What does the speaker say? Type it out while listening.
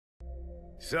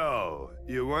So,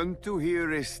 you want to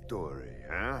hear a story,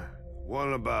 huh?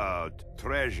 One about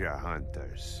treasure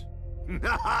hunters.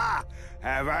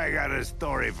 Have I got a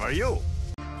story for you?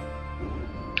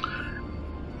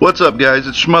 What's up, guys?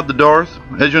 It's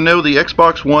Schmudthedarth. As you know, the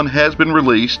Xbox One has been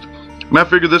released, and I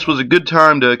figured this was a good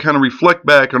time to kind of reflect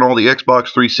back on all the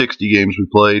Xbox 360 games we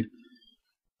played.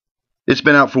 It's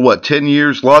been out for, what, 10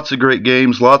 years? Lots of great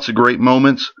games, lots of great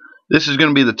moments. This is going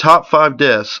to be the top 5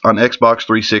 deaths on Xbox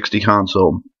 360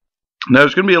 console. Now,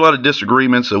 there's going to be a lot of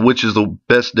disagreements of which is the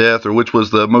best death or which was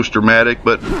the most dramatic,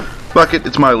 but fuck it,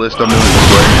 it's my list. I'm doing it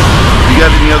this way. If you got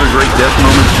any other great death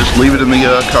moments, just leave it in the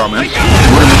comments.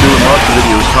 We're going to be doing lots of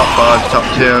videos, top 5s, top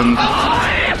 10s,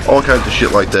 all kinds of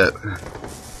shit like that.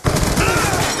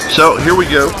 So, here we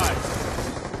go.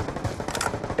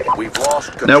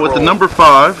 Now, with the number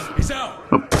 5...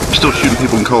 Oh, still shooting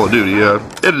people in Call of Duty.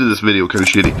 Edited this video kind of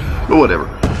shitty, but whatever.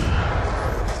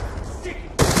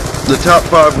 The top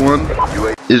 5 one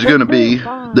is going to be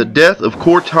the death of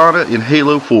Cortana in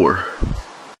Halo 4.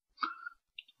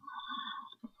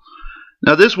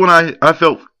 Now, this one I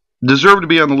felt deserved to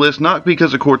be on the list, not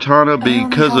because of Cortana,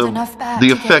 because of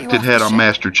the effect it had on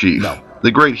Master Chief. No,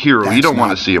 the great hero. You don't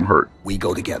want to see him hurt. We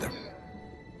go together.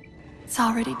 It's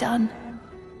already done.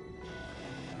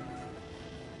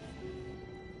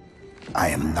 I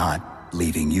am not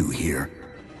leaving you here.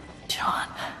 John.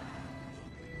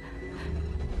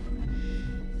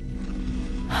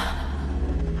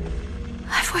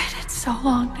 I've waited so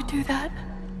long to do that.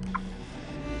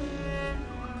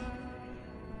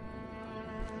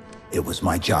 It was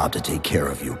my job to take care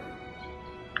of you.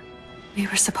 We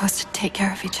were supposed to take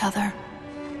care of each other.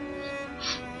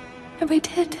 And we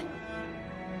did.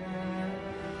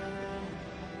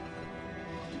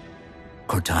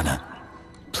 Cortana,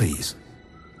 please.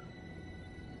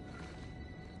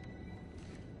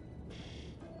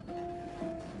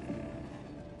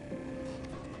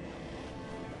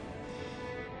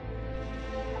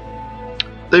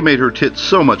 They made her tits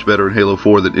so much better in Halo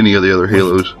 4 than any of the other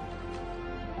Halos.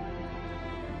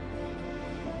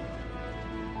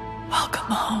 Welcome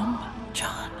home,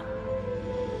 John.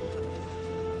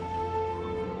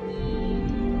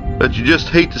 But you just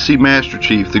hate to see Master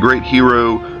Chief, the great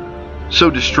hero, so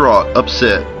distraught,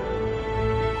 upset.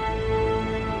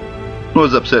 Well,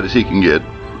 as upset as he can get.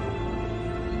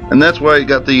 And that's why he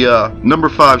got the number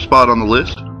 5 spot on the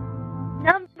list.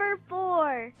 Number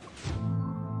 4.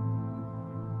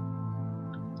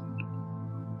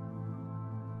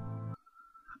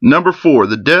 Number 4,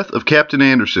 the death of Captain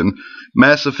Anderson,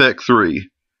 Mass Effect 3.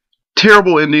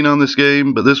 Terrible ending on this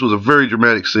game, but this was a very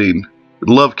dramatic scene. I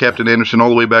love Captain Anderson all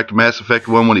the way back to Mass Effect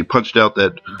 1 when he punched out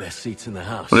that, best seats in the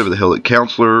house. whatever the hell, that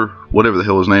counselor, whatever the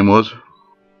hell his name was.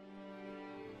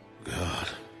 God.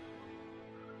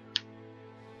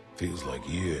 Feels like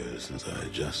years since I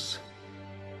just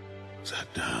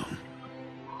sat down.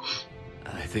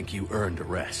 I think you earned a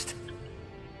rest.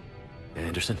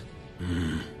 Anderson?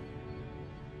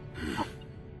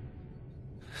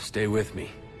 Stay with me.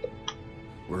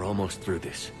 We're almost through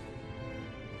this.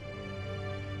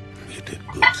 You did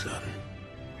good, son.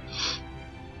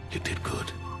 You did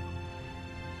good.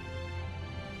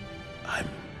 I'm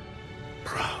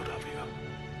proud of you.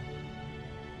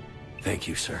 Thank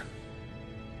you, sir.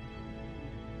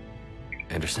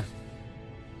 Anderson?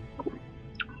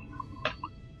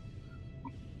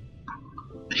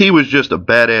 He was just a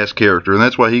badass character, and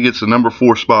that's why he gets the number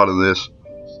 4 spot in this.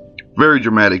 Very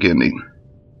dramatic ending.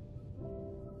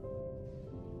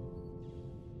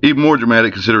 Even more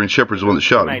dramatic considering Shepard's the one that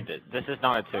shot him. This is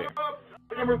not a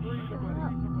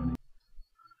 2.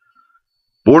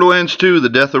 Borderlands 2, the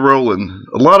death of Roland.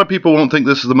 A lot of people won't think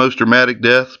this is the most dramatic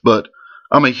death, but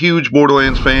I'm a huge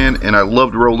Borderlands fan, and I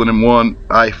loved Roland in 1.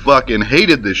 I fucking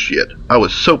hated this shit. I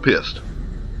was so pissed.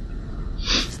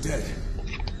 He's dead.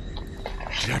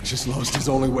 Jack just lost his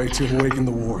only way to awaken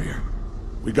the warrior.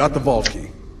 We got the vault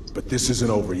key, but this isn't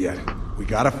over yet. We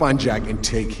gotta find Jack and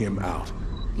take him out.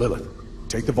 Lilith,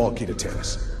 take the vault key to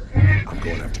Tennis. I'm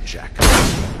going after Jack.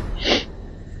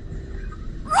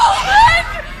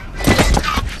 Roland!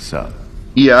 So,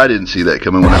 Yeah, I didn't see that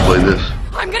coming when I played this.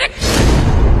 I'm gonna...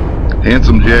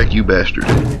 Handsome Jack, you bastard.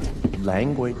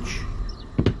 Language.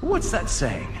 What's that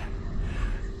saying?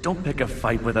 Don't pick a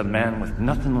fight with a man with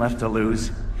nothing left to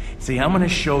lose. See, I'm gonna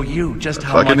show you just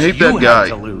how Fucking much hate you that guy.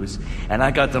 have to lose. And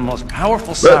I got the most powerful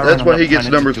But siren that's on why the he gets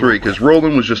planet number to do 3, it because with.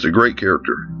 Roland was just a great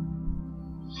character.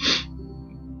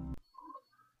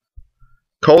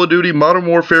 Call of Duty Modern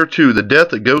Warfare 2, the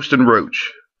death of Ghost and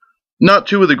Roach. Not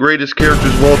 2 of the greatest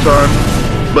characters of all time,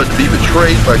 but to be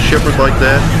betrayed by Shepard like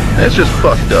that, that's just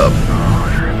fucked up.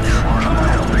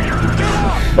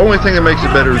 Only thing that makes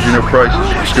it better is, you know, Price is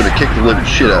just going to kick the living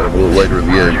shit out of him a little later in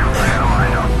the game.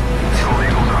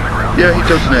 Yeah, he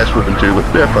took an ass whooping too, but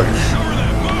yeah, fuck it.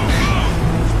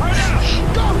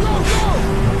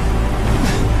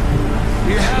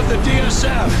 You have the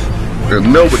DSF.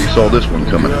 And nobody saw this one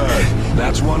coming. Good.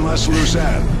 That's one less loose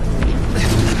end.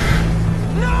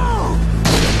 No!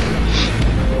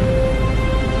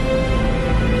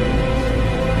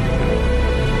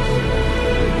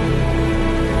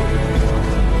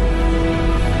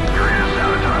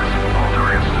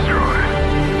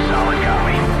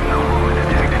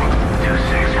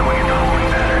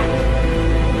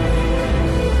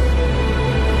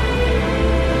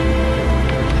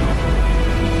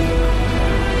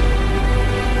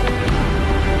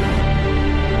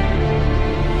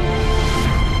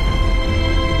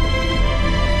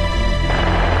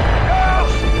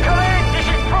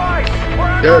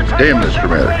 God damn, this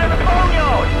dramatic.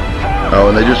 Oh,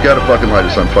 and they just gotta fucking light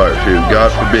us on fire, too.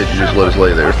 God forbid you just let us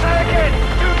lay there.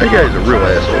 That guy's a real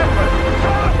asshole.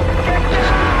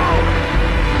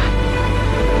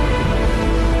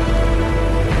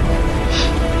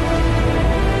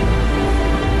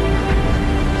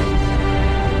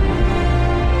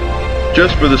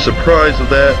 Just for the surprise of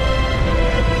that,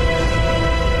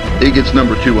 it gets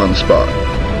number 2 on the spot.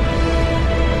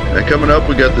 And coming up,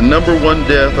 we got the number 1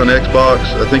 death on Xbox.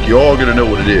 I think you're all gonna know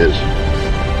what it is.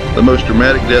 The most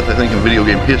dramatic death, I think, in video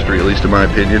game history, at least in my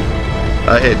opinion.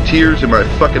 I had tears in my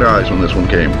fucking eyes when this one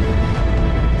came.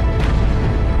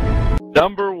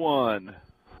 Number 1.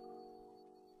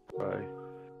 Right.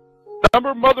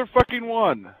 Number motherfucking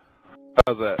 1.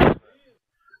 How's that?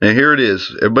 And here it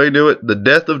is. Everybody knew it. The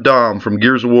death of Dom from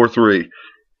Gears of War 3.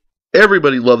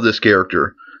 Everybody loved this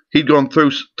character. He'd gone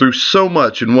through so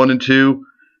much in 1 and 2.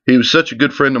 He was such a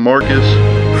good friend to Marcus.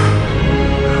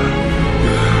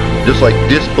 Just like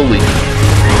disbelief.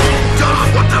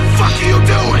 Dom, what the fuck are you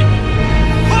doing?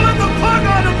 Pulling the plug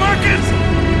on him, Marcus!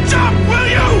 Jump, will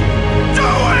you? Do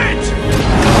it!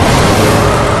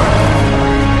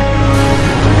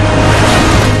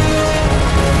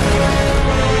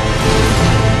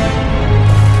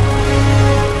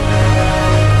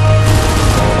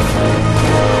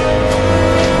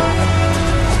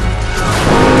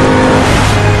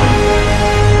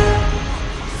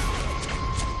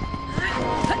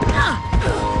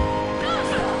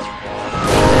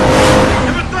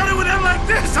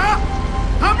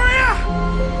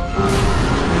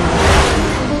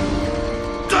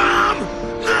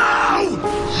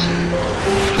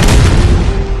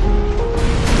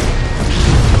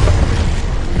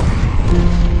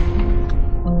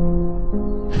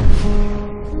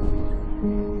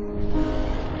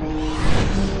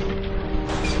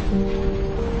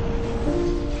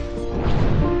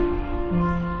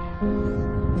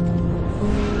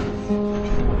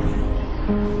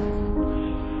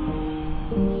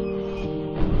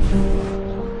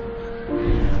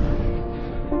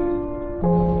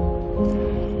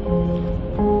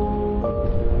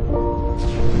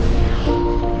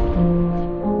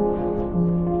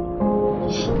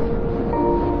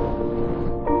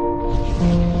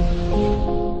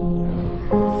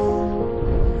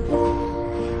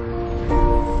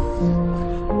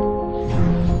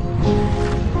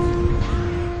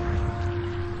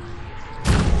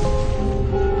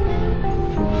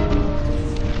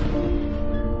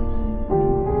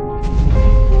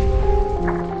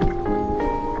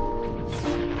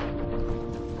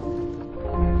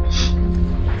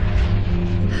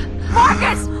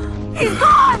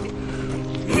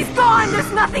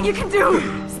 Nothing you can do!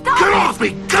 Stop Get it! off me!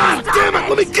 God Stop damn it!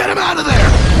 Let me get him out of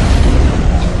there!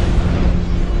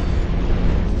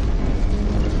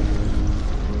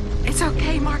 It's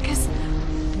okay, Marcus.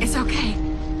 It's okay.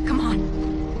 Come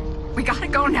on. We gotta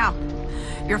go now.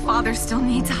 Your father still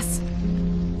needs us.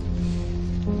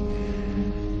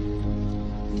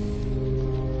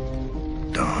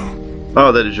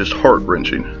 Oh, that is just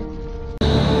heart-wrenching.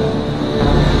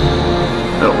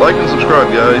 Now, like and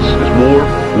subscribe, guys. It's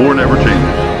war never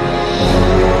changes.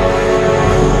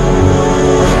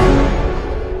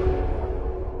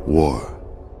 War.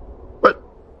 What?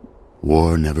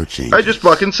 War never changes. I just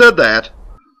fucking said that.